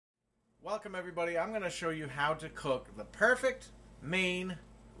Welcome everybody. I'm going to show you how to cook the perfect Maine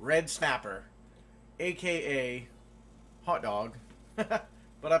red snapper, aka hot dog.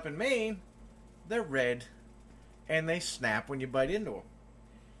 But up in Maine, they're red and they snap when you bite into them.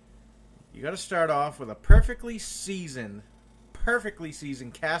 You got to start off with a perfectly seasoned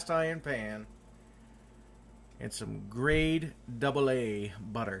cast iron pan and some grade AA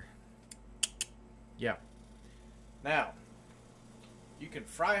butter. Yeah. Now, you can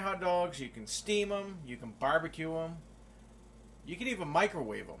fry hot dogs, you can steam them, you can barbecue them, you can even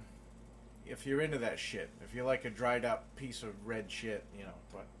microwave them if you're into that shit. If you like a dried up piece of red shit, you know,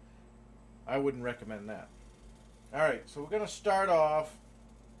 but I wouldn't recommend that. Alright, so we're going to start off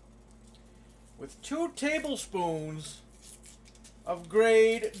with 2 tablespoons of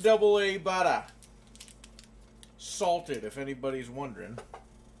grade AA butter. Salted, if anybody's wondering.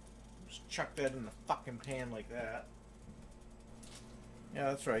 Just chuck that in the fucking pan like that. Yeah,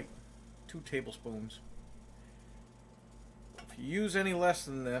 that's right. 2 tablespoons. If you use any less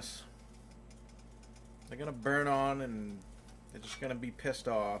than this, they're going to burn on and they're just going to be pissed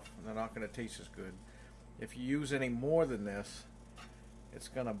off and they're not going to taste as good. If you use any more than this, it's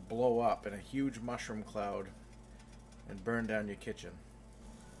going to blow up in a huge mushroom cloud and burn down your kitchen.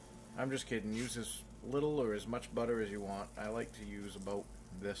 I'm just kidding. Use as little or as much butter as you want. I like to use about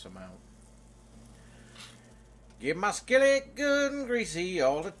this amount. Keep my skillet good and greasy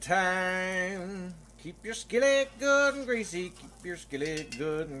all the time. Keep your skillet good and greasy. Keep your skillet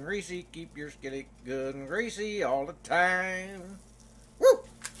good and greasy. Keep your skillet good and greasy all the time. Woo!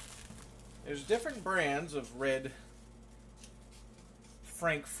 There's different brands of red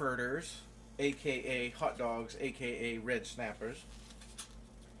frankfurters, aka hot dogs, aka red snappers.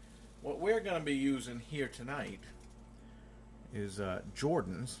 What we're going to be using here tonight is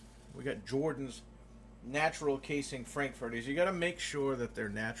Jordan's. We got Jordan's natural casing frankfurters. You got to make sure that they're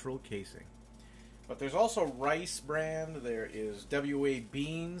natural casing. But there's also Rice brand. There is WA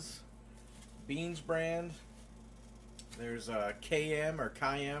Beans brand. There's KM or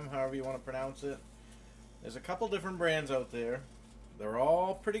KM, however you want to pronounce it. There's a couple different brands out there. They're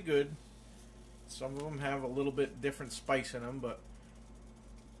all pretty good. Some of them have a little bit different spice in them, but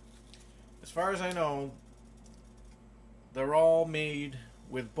as far as I know, they're all made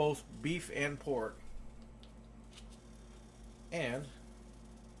with both beef and pork. And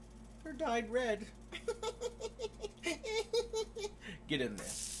they're dyed red. Get in there.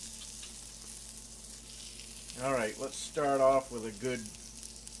 Alright, let's start off with a good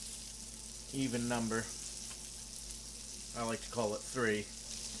even number. I like to call it 3.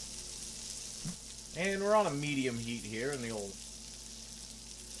 And we're on a medium heat here in the old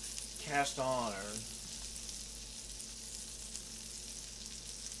cast iron.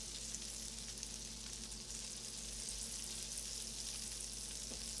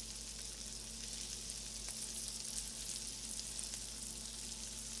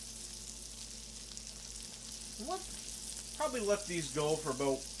 What? Probably let these go for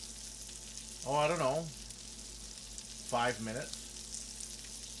about, I don't know, 5 minutes.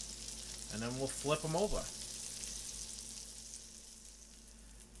 And then we'll flip them over.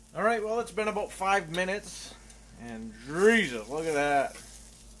 Alright, well, it's been about 5 minutes. And Jesus, look at that.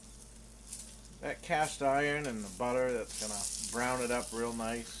 That cast iron and the butter, that's going to brown it up real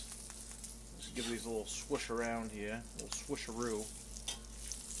nice. Just give these a little swoosh around here. A little swisheroo.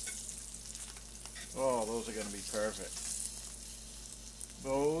 Oh, those are going to be perfect.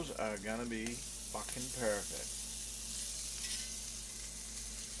 Those are going to be fucking perfect.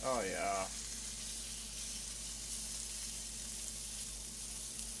 Oh, yeah.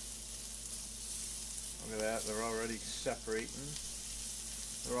 Look at that. They're already separating.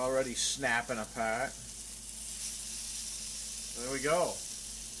 They're already snapping apart. There we go. A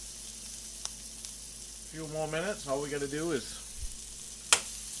few more minutes. All we got to do is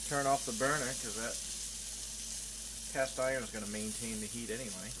turn off the burner, because that cast iron is going to maintain the heat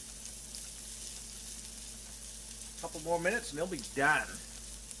anyway. A couple more minutes and they'll be done.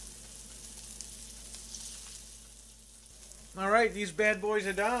 Alright, these bad boys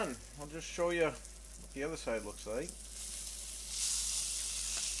are done. I'll just show you what the other side looks like.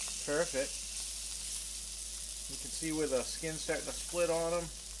 Perfect. You can see where the skin's starting to split on them.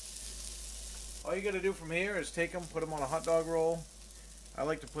 All you got to do from here is take them, put them on a hot dog roll. I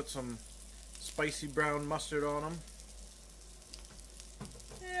like to put some spicy brown mustard on them.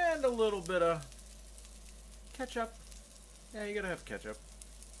 And a little bit of ketchup. Yeah, you gotta have ketchup.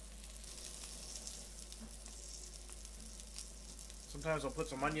 Sometimes I'll put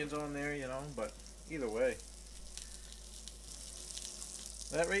some onions on there, you know, but either way.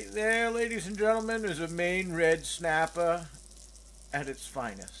 That right there, ladies and gentlemen, is a Maine red snapper at its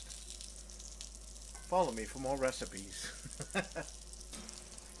finest. follow me for more recipes.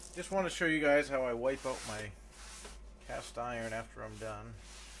 Just want to show you guys how I wipe out my cast iron after I'm done.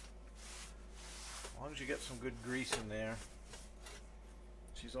 As long as you get some good grease in there,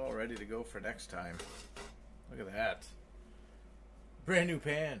 she's all ready to go for next time. Look at that. Brand new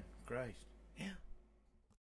pan. Christ. Yeah.